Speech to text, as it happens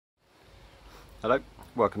Hello,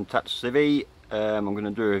 welcome to Civvie. I'm going to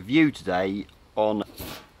do a review today on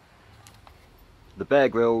the Bear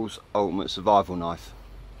Grylls Ultimate Survival Knife.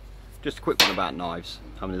 Just a quick one about knives.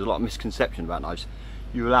 I mean, there's a lot of misconception about knives.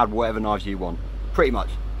 You're allowed whatever knives you want, pretty much,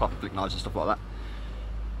 apart from flick knives and stuff like that.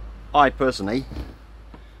 I personally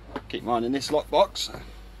keep mine in this lockbox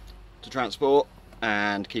to transport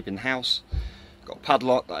and keep in the house. Got a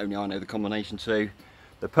padlock that only I know the combination to.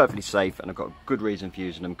 They're perfectly safe, and I've got a good reason for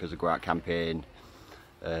using them because I go out camping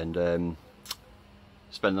and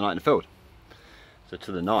spend the night in the field. So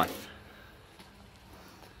to the knife.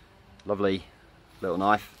 Lovely little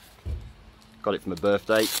knife. Got it for my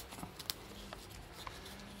birthday.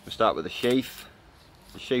 We'll start with the sheath.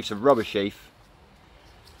 The sheath's a rubber sheath.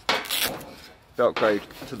 Velcroed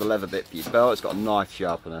to the leather bit for your belt. It's got a knife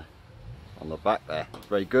sharpener on the back there. It's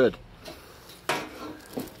very good.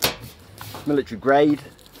 Military grade,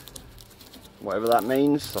 whatever that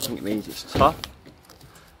means. I think it means it's tough.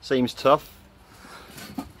 Seems tough.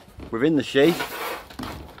 Within the sheath,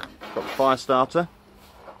 got the fire starter.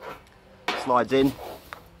 Slides in,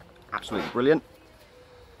 absolutely brilliant.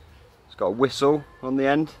 It's got a whistle on the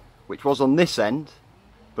end, which was on this end,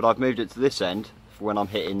 but I've moved it to this end for when I'm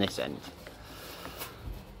hitting this end.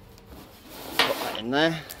 Put that in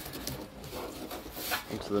there.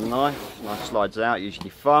 Into the knife. Knife slides out, using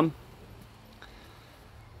your thumb.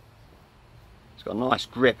 It's got a nice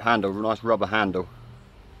grip handle, nice rubber handle.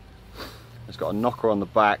 It's got a knocker on the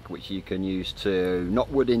back which you can use to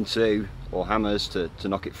knock wood into, or hammers to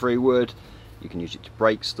knock it through wood. You can use it to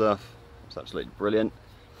break stuff. It's absolutely brilliant.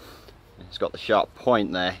 It's got the sharp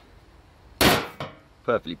point there.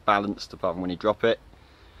 Perfectly balanced apart from when you drop it.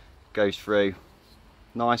 Goes through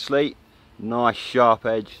nicely. Nice sharp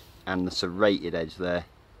edge and the serrated edge there.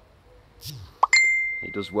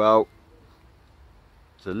 It does well.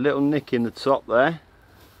 There's a little nick in the top there.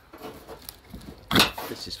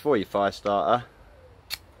 This is for your fire starter.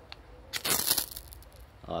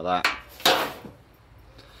 Like that.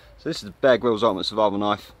 So this is the Bear Grylls Ultimate Survival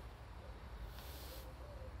Knife.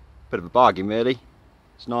 Bit of a bargain really.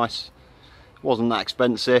 It's nice. It wasn't that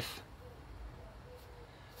expensive.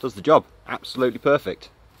 Does the job. Absolutely perfect.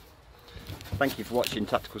 Thank you for watching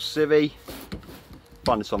Tactical Civvie.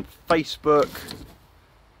 Find us on Facebook,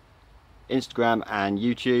 Instagram and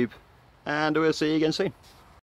YouTube, and we'll see you again soon.